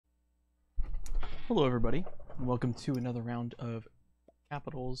Hello everybody, and welcome to another round of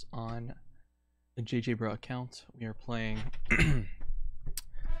Capitals on the JJbruhh account. We are playing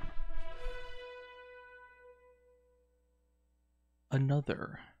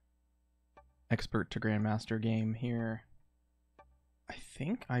another Expert to Grandmaster game here. I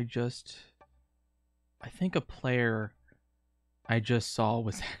think a player I just saw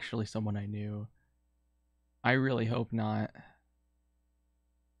was actually someone I knew. I really hope not.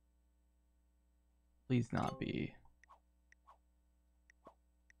 Please not be.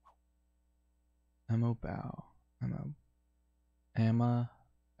 Emma Bow. Emma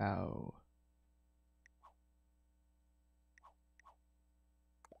Bow.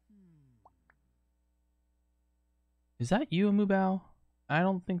 Is that you, Amubao? I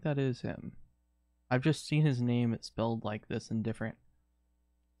don't think that is him. I've just seen his name spelled like this in different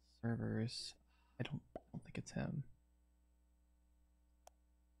servers. I don't think it's him.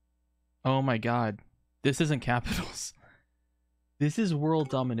 Oh my god. This isn't Capitals. This is World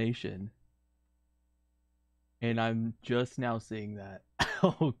Domination. And I'm just now seeing that.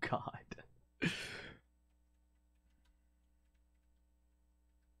 Oh god.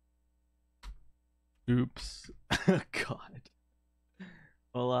 Oops. God.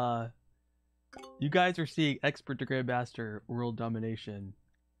 Well, you guys are seeing Expert to Grandmaster World Domination.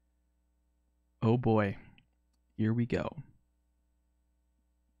 Oh boy. Here we go.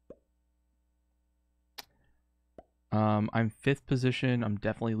 I'm 5th position. I'm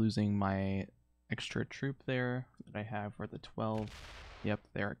definitely losing my extra troop there that I have for the 12. Yep,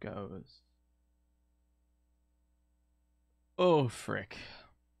 there it goes. Oh, frick.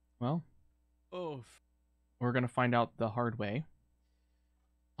 Well, we're going to find out the hard way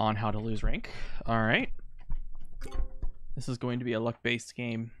on how to lose rank. All right. This is going to be a luck-based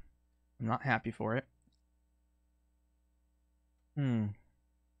game. I'm not happy for it.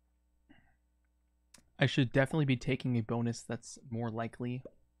 I should definitely be taking a bonus that's more likely,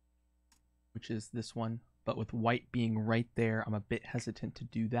 which is this one. But with white being right there, I'm a bit hesitant to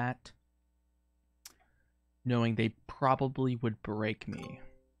do that, knowing they probably would break me.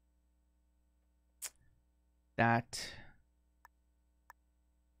 That...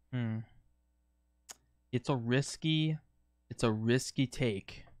 It's a risky take. It's a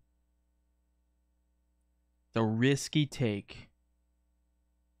risky take.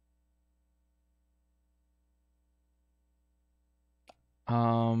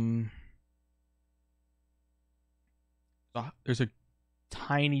 There's a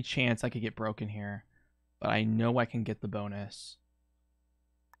tiny chance I could get broken here, but I know I can get the bonus.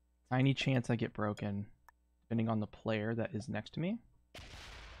 Tiny chance I get broken, depending on the player that is next to me.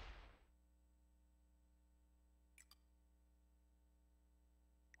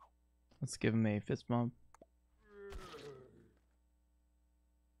 Let's give him a fist bump.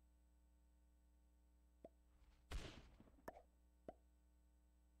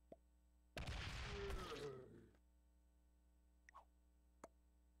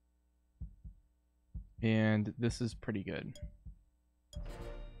 And this is pretty good.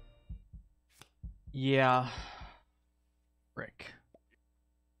 Yeah. Frick.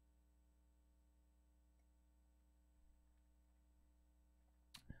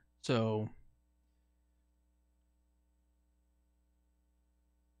 So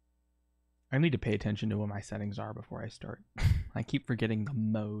I need to pay attention to what my settings are before I start. I keep forgetting the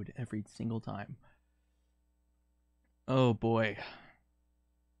mode every single time. Oh boy.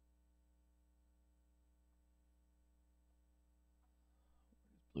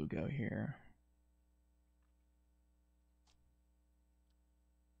 Blue go here.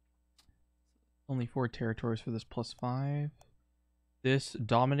 Only 4 territories for this +5. This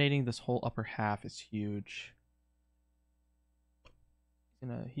dominating this whole upper half is huge.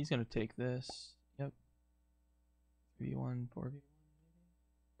 He's gonna take this. Yep. 3v1, 4v1,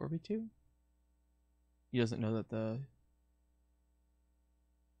 4v2. He doesn't know that the.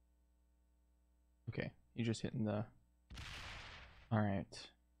 Okay, he's just hitting the. All right.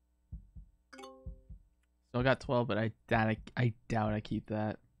 Still got 12, but I doubt I keep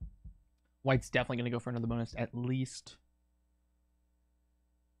that. White's definitely gonna go for another bonus at least.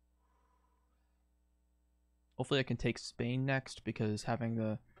 Hopefully I can take Spain next, because having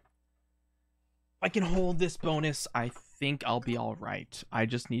the... If I can hold this bonus, I think I'll be alright. I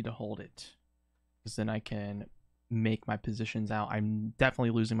just need to hold it, because then I can make my positions out. I'm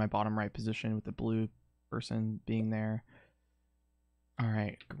definitely losing my bottom right position with the blue person being there.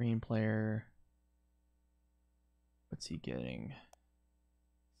 Alright, green player. What's he getting?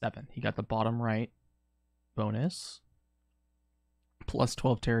 7. He got the bottom right bonus. Plus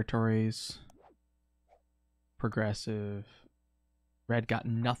 12 territories. Progressive. Red got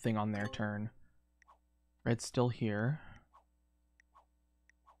nothing on their turn. Red's still here.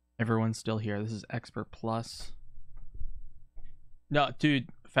 Everyone's still here. This is expert plus. No, dude,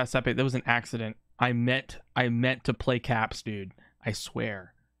 Fast Epic, that was an accident. I meant to play caps, dude. I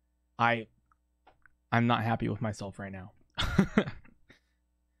swear. I'm not happy with myself right now.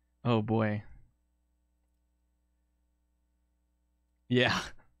 Oh boy. Yeah.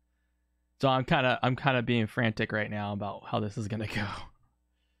 So I'm kind of being frantic right now about how this is going to go.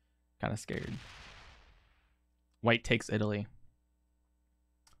 Kind of scared. White takes Italy.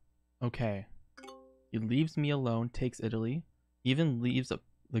 Okay. He leaves me alone, takes Italy. Even leaves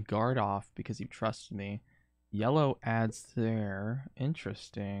the guard off because he trusts me. Yellow adds there.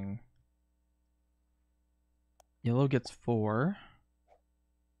 Interesting. Yellow gets 4.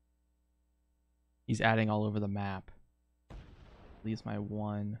 He's adding all over the map. Leaves my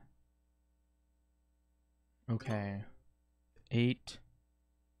 1. Okay. 8.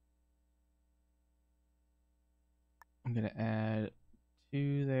 I'm going to add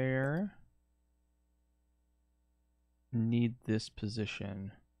 2 there. Need this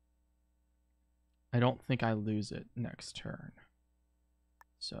position. I don't think I lose it next turn.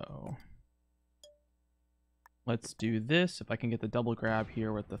 So let's do this. If I can get the double grab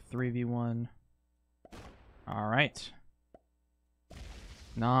here with the 3v1. All right.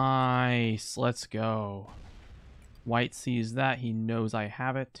 Nice. Let's go. White sees that. He knows I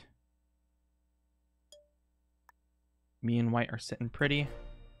have it. Me and white are sitting pretty.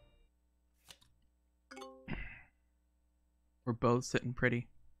 We're both sitting pretty.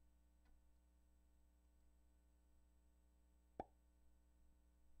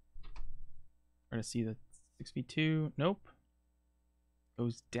 We're gonna see the 6v2. Nope.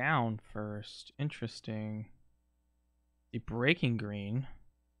 Goes down first. Interesting. The breaking green.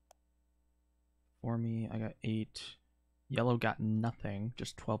 For me, I got 8. Yellow got nothing.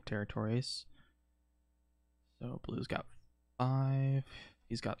 Just 12 territories. So blue's got 5.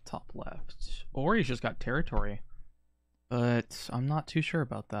 He's got top left. Or he's just got territory. But I'm not too sure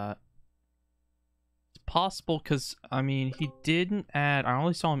about that. It's possible because, I mean, he didn't add... I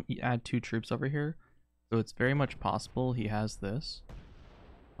only saw him add 2 troops over here. So it's very much possible he has this.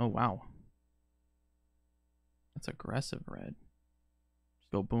 Oh, wow. That's aggressive, red.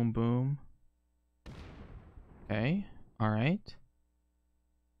 Just go boom, boom. Okay. Alright.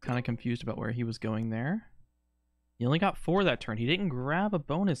 Kind of confused about where he was going there. He only got 4 that turn. He didn't grab a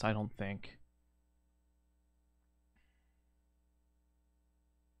bonus, I don't think.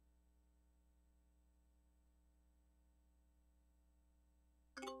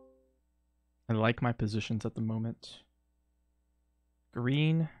 I like my positions at the moment.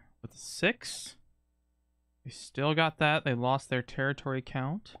 Green with 6. We still got that. They lost their territory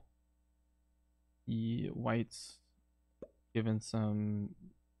count. White's given some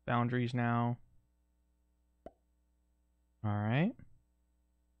boundaries now. All right.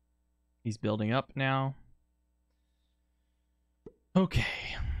 He's building up now. Okay.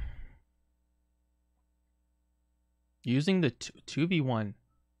 Using the 2v1.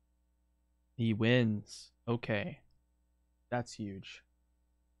 He wins. Okay. That's huge.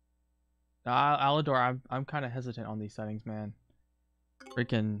 Alador, I'm kind of hesitant on these settings, man.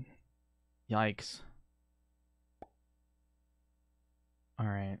 Freaking yikes. All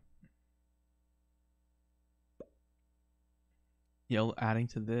right. Yellow adding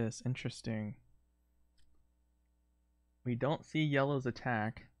to this. Interesting. We don't see yellow's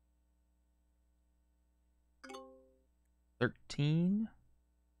attack. 13.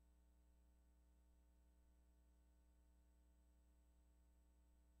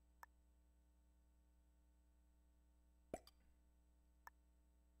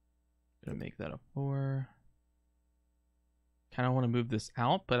 Gonna make that a 4. Kind of want to move this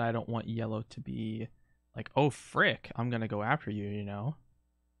out, but I don't want yellow to be like, oh frick, I'm gonna go after you, you know?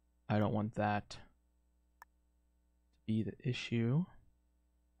 I don't want that to be the issue.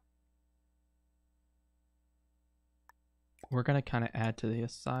 We're gonna kind of add to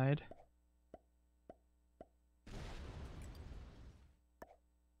this side.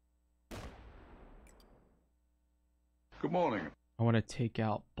 Good morning. I want to take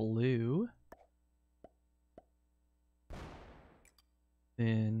out blue.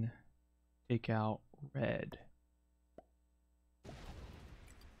 Then take out red.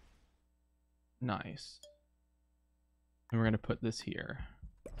 Nice. And we're going to put this here.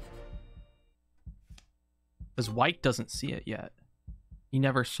 Because white doesn't see it yet. He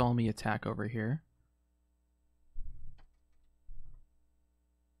never saw me attack over here.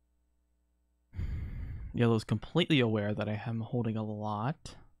 Yellow's completely aware that I am holding a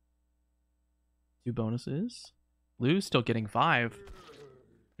lot. 2 bonuses. Blue's still getting 5.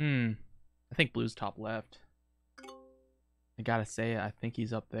 I think blue's top left. I gotta say, I think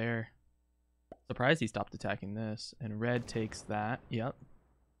he's up there. Surprised he stopped attacking this. And red takes that. Yep.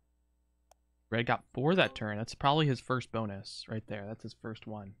 Red got 4 that turn. That's probably his first bonus right there. That's his first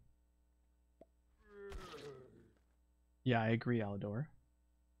one. Yeah, I agree, Alador.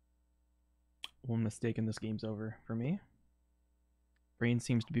 One mistake and this game's over for me. Green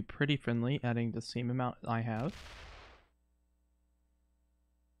seems to be pretty friendly, adding the same amount I have.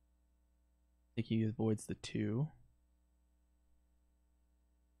 I think he avoids the 2.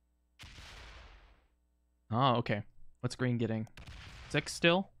 Oh, okay. What's green getting? 6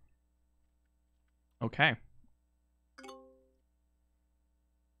 still? Okay.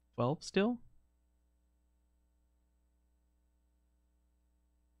 12 still?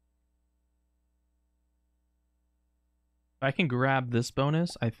 If I can grab this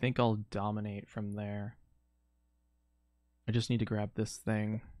bonus, I think I'll dominate from there. I just need to grab this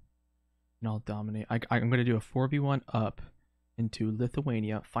thing, and I'll dominate. I'm going to do a 4v1 up into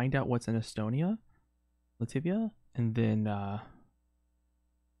Lithuania, find out what's in Estonia, Latvia, and then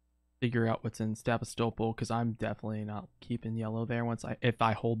figure out what's in Stavropol, because I'm definitely not keeping yellow there. If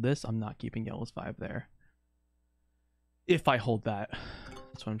I hold this, I'm not keeping yellow's 5 there. If I hold that,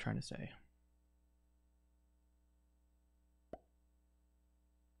 that's what I'm trying to say.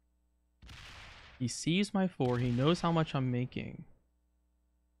 He sees my 4. He knows how much I'm making.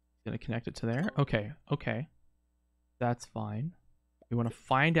 He's going to connect it to there. Okay, okay. That's fine. We want to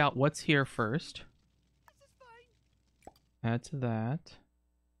find out what's here first. Add to that.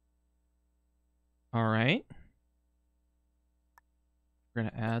 All right. We're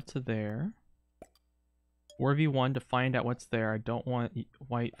going to add to there. 4v1 to find out what's there. I don't want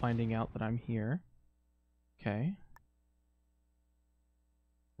white finding out that I'm here. Okay.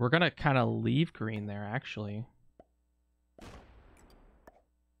 We're going to kind of leave green there, actually.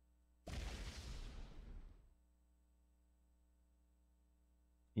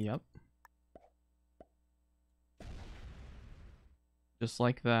 Yep. Just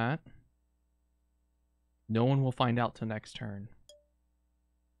like that. No one will find out till next turn.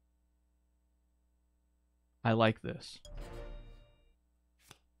 I like this.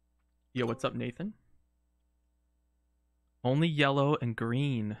 Yo, what's up, Nathan? Only yellow and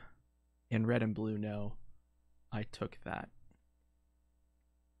green and red and blue know. I took that.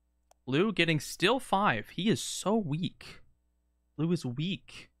 Blue getting still 5. He is so weak. Blue is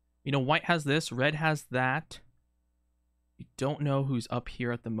weak. You know, white has this, red has that. We don't know who's up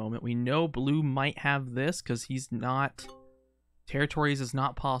here at the moment. We know blue might have this because he's not... Territories is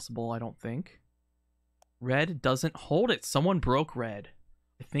not possible, I don't think. Red doesn't hold it. Someone broke red.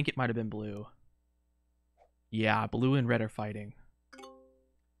 I think it might have been blue. Yeah, blue and red are fighting.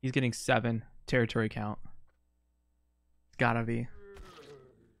 He's getting 7 territory count. It's gotta be.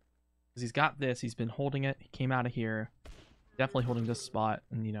 Because he's got this. He's been holding it. He came out of here. Definitely holding this spot.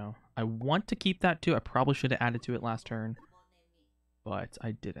 And, you know, I want to keep that too. I probably should have added to it last turn. But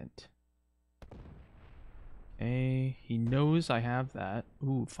I didn't. Okay. He knows I have that.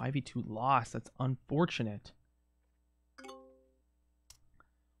 Ooh, 5v2 loss. That's unfortunate.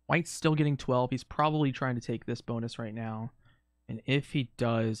 White's still getting 12. He's probably trying to take this bonus right now. And if he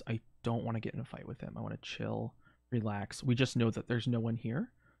does, I don't want to get in a fight with him. I want to chill, relax. We just know that there's no one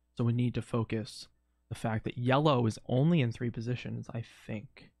here. So we need to focus the fact that yellow is only in 3 positions, I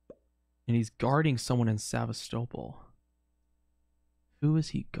think. And he's guarding someone in Sevastopol. Who is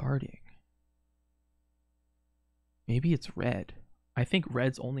he guarding? Maybe it's red. I think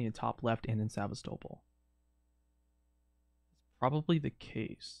red's only in top left and in Sevastopol. Probably the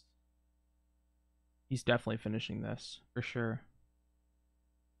case. He's definitely finishing this, for sure.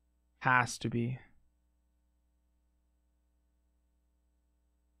 Has to be.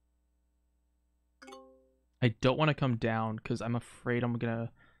 I don't want to come down because I'm afraid I'm going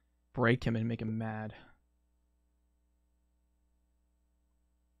to break him and make him mad.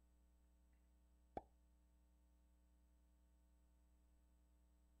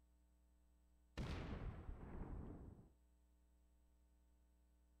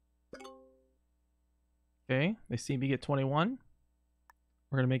 Okay, they see me get 21.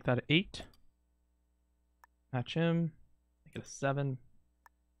 We're going to make that an 8. Match him. Make it a 7.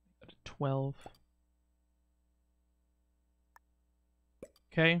 Make that a 12.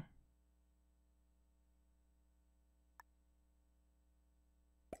 Okay.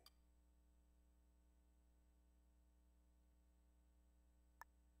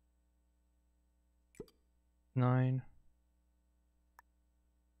 Nine.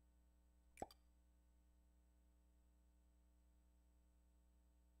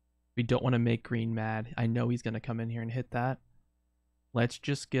 We don't want to make green mad. I know he's going to come in here and hit that. Let's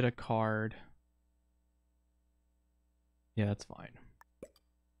just get a card. Yeah, that's fine.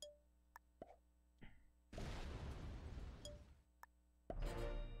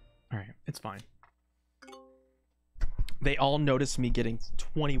 All right, it's fine. They all notice me getting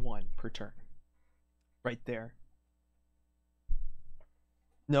 21 per turn. Right there.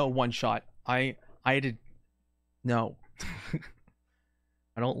 No, one shot. I did. No.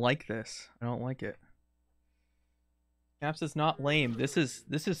 I don't like this. I don't like it. Caps is not lame. This is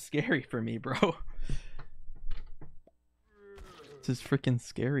scary for me, bro. This is freaking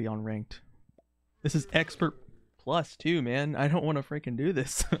scary on ranked. This is expert plus too, man. I don't want to freaking do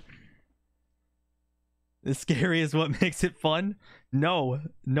this. This scary is what makes it fun? No.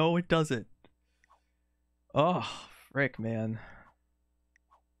 No, it doesn't. Oh, frick, man.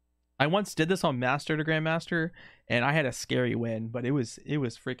 I once did this on Master to Grandmaster, and I had a scary win, but it was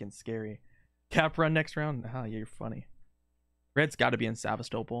freaking scary. Cap run next round? Oh, yeah, you're funny. Red's got to be in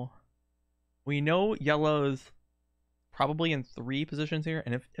Sevastopol. We know yellow's probably in 3 positions here,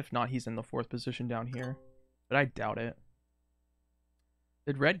 and if not, he's in the 4th position down here. But I doubt it.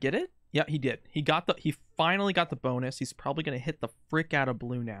 Did red get it? Yeah, he did. He finally got the bonus. He's probably gonna hit the frick out of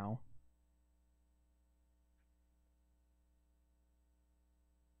blue now.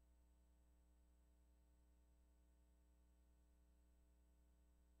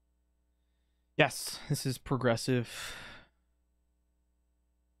 Yes, this is progressive.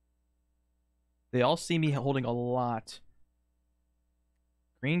 They all see me holding a lot.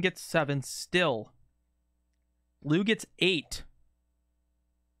 Green gets 7 still. Blue gets 8.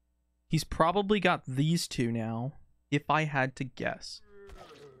 He's probably got these 2 now, if I had to guess.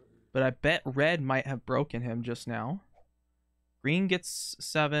 But I bet red might have broken him just now. Green gets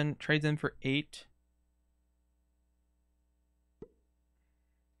 7, trades in for 8.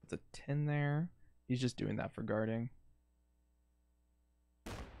 It's a 10 there. He's just doing that for guarding.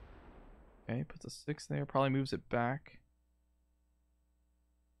 Okay, puts a 6 there, probably moves it back.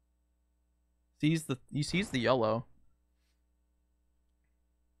 He sees the yellow.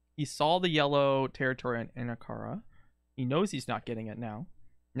 He saw the yellow territory in Akara. He knows he's not getting it now.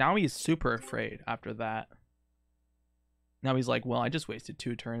 Now he's super afraid after that. Now he's like, well, I just wasted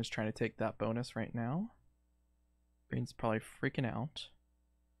 2 turns trying to take that bonus right now. Green's probably freaking out.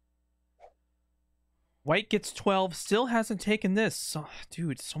 White gets 12, still hasn't taken this.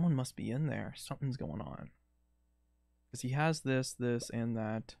 Dude, someone must be in there. Something's going on. Because he has this, and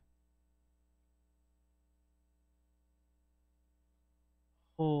that.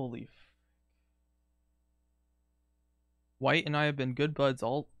 Holy f... White and I have been good buds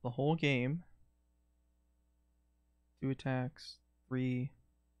the whole game. 2 attacks, 3,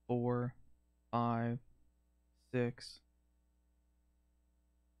 4, 5, 6.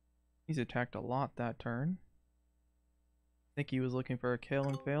 He's attacked a lot that turn. I think he was looking for a kill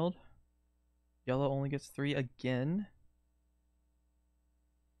and failed. Yellow only gets 3 again.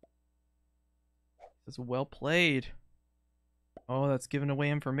 This is well played. Oh, that's giving away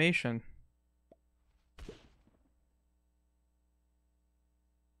information.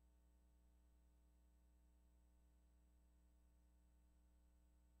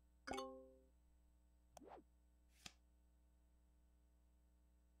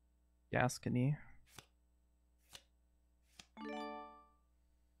 Gascony.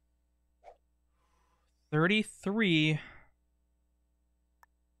 $33.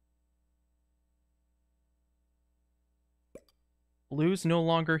 Blue's no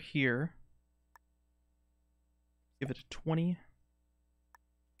longer here. Give it a 20.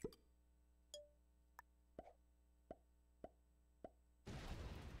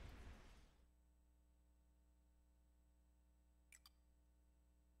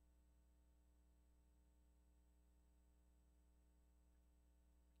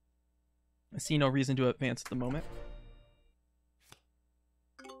 I see no reason to advance at the moment.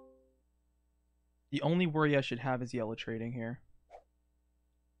 The only worry I should have is yellow trading here.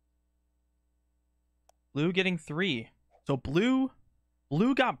 Blue getting 3. So blue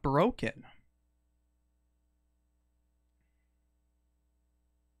got broken.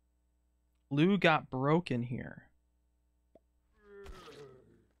 Blue got broken here.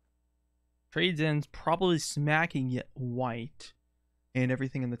 Trades in's probably smacking it white and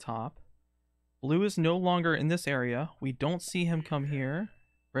everything in the top. Blue is no longer in this area. We don't see him come here.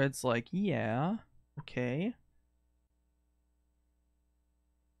 Red's like, yeah, okay.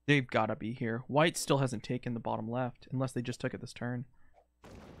 They've got to be here. White still hasn't taken the bottom left, unless they just took it this turn.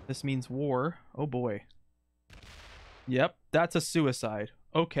 This means war. Oh boy. Yep, that's a suicide.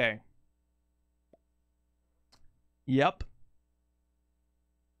 Okay. Yep.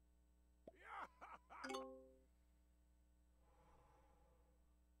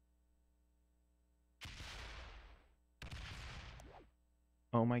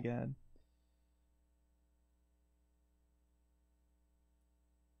 Oh my god.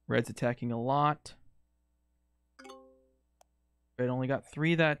 Red's attacking a lot. Red only got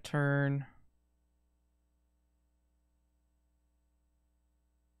 3 that turn.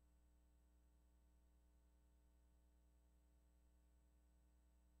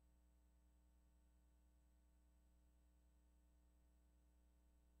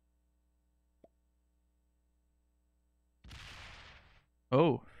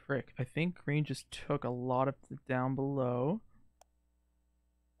 Oh, frick. I think green just took a lot of the down below.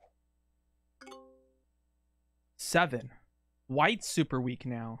 7. White's super weak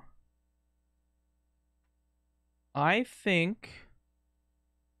now. I think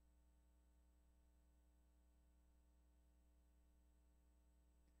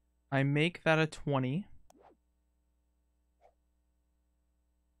I make that a 20.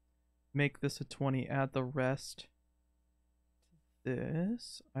 Make this a 20. Add the rest.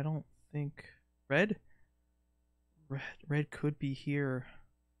 This. I don't think red could be here.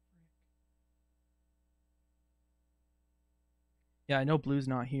 Yeah, I know blue's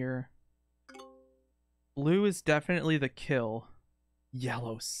not here. Blue is definitely the kill.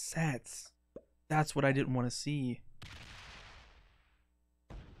 Yellow sets. That's what I didn't want to see.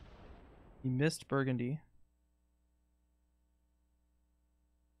 He missed burgundy.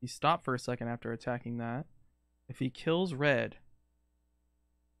 He stopped for a second after attacking that. If he kills red,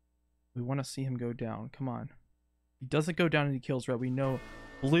 we want to see him go down. Come on. If he doesn't go down and he kills red, we know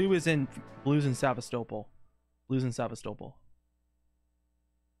blue's in Sevastopol. Blue's in Sevastopol.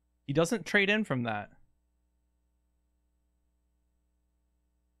 He doesn't trade in from that.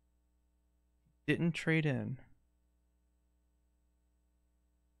 Didn't trade in.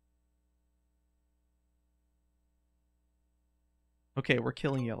 Okay, we're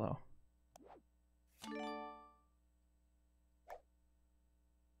killing yellow.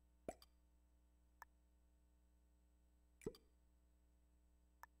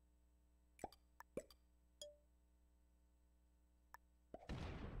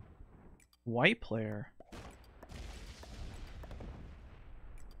 White player.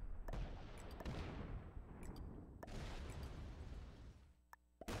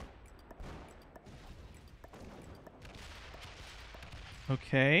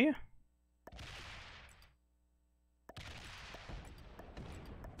 Okay.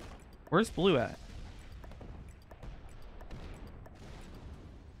 Where's blue at?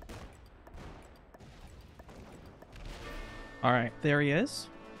 All right, there he is.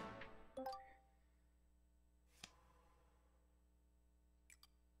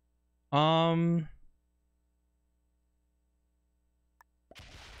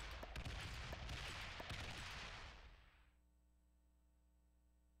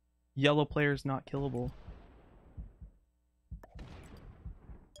 Yellow player's not killable.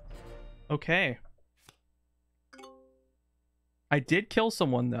 Okay. I did kill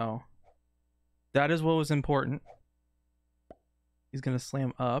someone though. That is what was important. He's gonna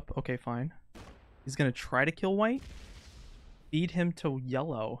slam up. Okay, fine. He's gonna try to kill white. Feed him to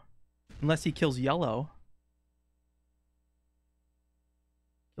yellow. Unless he kills yellow.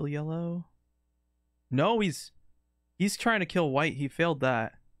 Kill yellow. No, he's trying to kill white. He failed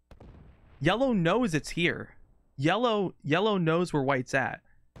that. Yellow knows it's here. Yellow knows where white's at.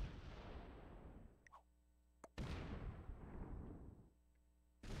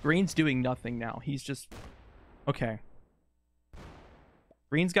 Green's doing nothing now. He's just... Okay.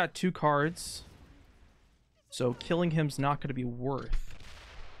 Green's got 2 cards. So killing him's not going to be worth.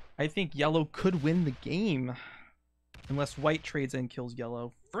 I think yellow could win the game. Unless white trades and kills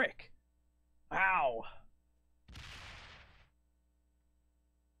yellow. Frick. Wow.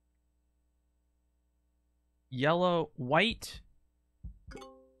 Yellow, white.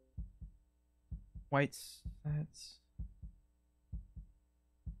 White's... That's...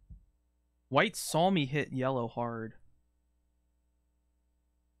 White saw me hit yellow hard.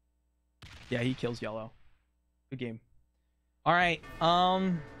 Yeah, he kills yellow. Good game. All right.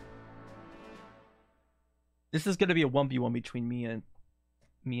 This is gonna be a 1v1 between me and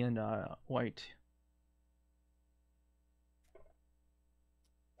white.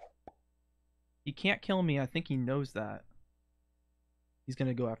 He can't kill me. I think he knows that. He's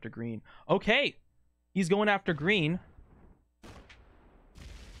gonna go after green. Okay, he's going after green.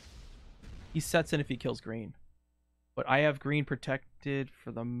 He sets in if he kills green. But I have green protected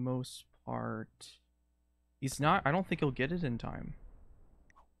for the most part. He's not... I don't think he'll get it in time.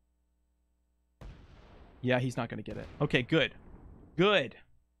 Yeah, he's not going to get it. Okay, good. Good.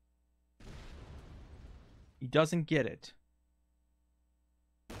 He doesn't get it.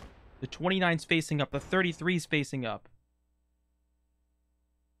 The 29's facing up. The 33's facing up.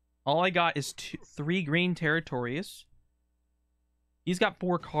 All I got is 3 green territories. He's got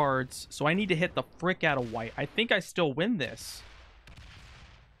 4 cards, so I need to hit the frick out of white. I think I still win this.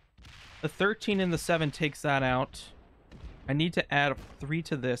 The 13 and the 7 takes that out. I need to add 3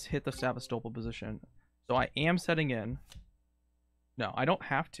 to this, hit the Sevastopol position. So I am setting in. No, I don't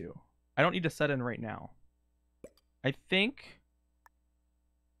have to. I don't need to set in right now. I think...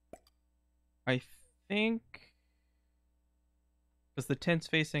 Because the 10's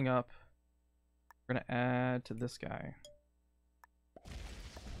facing up, we're going to add to this guy.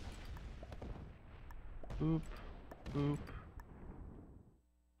 Boop, boop.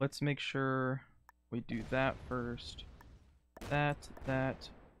 Let's make sure we do that first. That,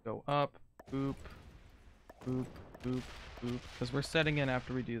 go up, boop, boop, boop, boop. Because we're setting in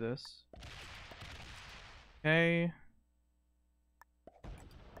after we do this. Okay.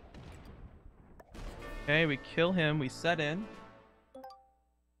 Okay, we kill him, we set in.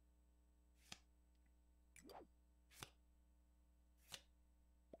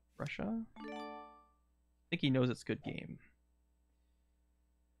 Russia? I think he knows it's good game.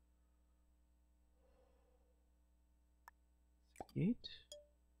 Gate.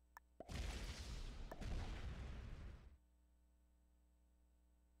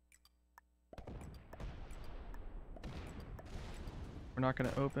 We're not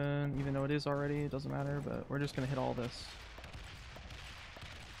going to open, even though it is already. It doesn't matter, but we're just going to hit all this.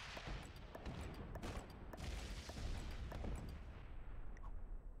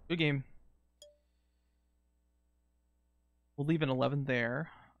 Good game. We'll leave an 11 there.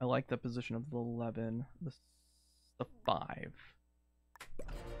 I like the position of the 11. The 5.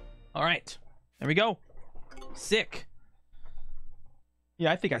 All right. There we go. Sick.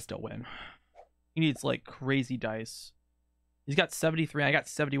 Yeah, I think I still win. He needs like crazy dice. He's got 73. I got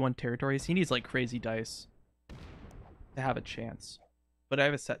 71 territories. He needs like crazy dice to have a chance. But I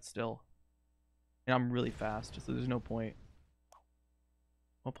have a set still. And I'm really fast, so there's no point.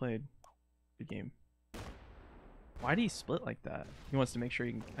 Well played. Good game. Why did he split like that? He wants to make sure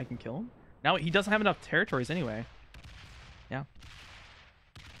I can kill him? Now he doesn't have enough territories anyway. Yeah.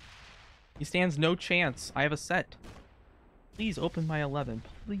 He stands no chance. I have a set. Please open my 11.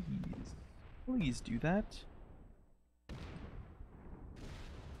 Please. Please do that.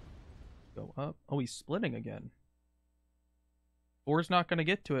 Go up. Oh, he's splitting again. 4's not going to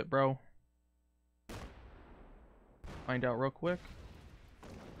get to it, bro. Find out real quick.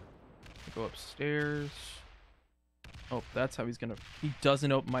 Go upstairs. Oh, that's how he's gonna... He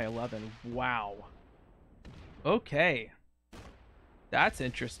doesn't open my 11. Wow. Okay. That's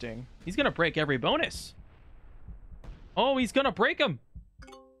interesting. He's gonna break every bonus. Oh, he's gonna break them.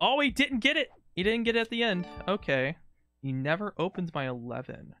 Oh, he didn't get it. He didn't get it at the end. Okay. He never opens my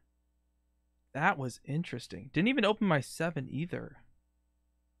 11. That was interesting. Didn't even open my 7 either.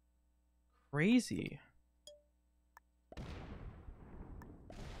 Crazy.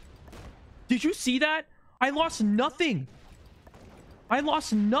 Did you see that? I lost nothing. I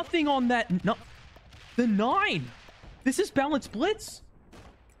lost nothing on that. No, the 9. This is balanced blitz.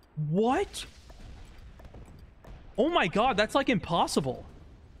 What? Oh my god, that's like impossible.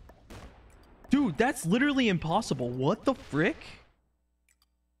 Dude, that's literally impossible. What the frick?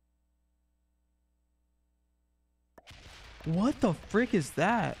 What the frick is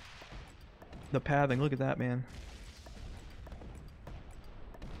that? The pathing, look at that, man.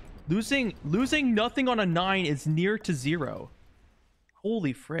 Losing nothing on a 9 is near to 0.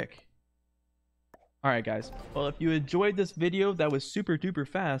 Holy frick. Alright guys, well if you enjoyed this video that was super duper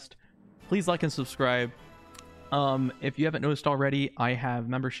fast, please like and subscribe. If you haven't noticed already, I have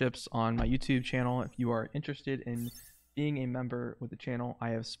memberships on my YouTube channel. If you are interested in being a member with the channel,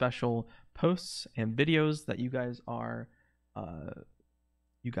 I have special posts and videos that you guys are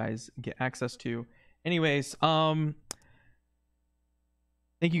you guys get access to. Anyways, thank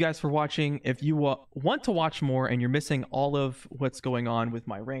you guys for watching. If you want to watch more and you're missing all of what's going on with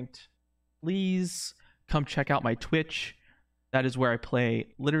my ranked, please come check out my Twitch. That is where I play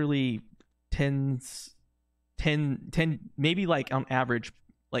literally 10, maybe like on average,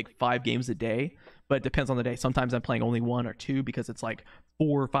 like 5 games a day, but it depends on the day. Sometimes I'm playing only 1 or 2 because it's like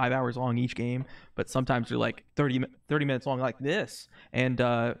 4 or 5 hours long each game, but sometimes they're like 30 minutes long like this, and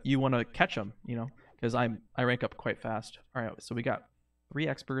you want to catch them, you know, because I rank up quite fast. All right, so we got 3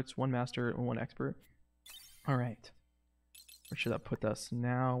 experts, 1 master, and 1 expert. All right. Where should that put us?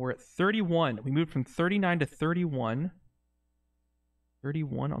 Now we're at 31. We moved from 39 to 31.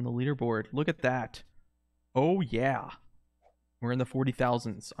 31 on the leaderboard. Look at that. Oh, yeah. We're in the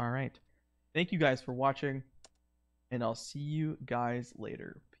 40,000s. All right. Thank you guys for watching, and I'll see you guys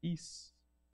later. Peace.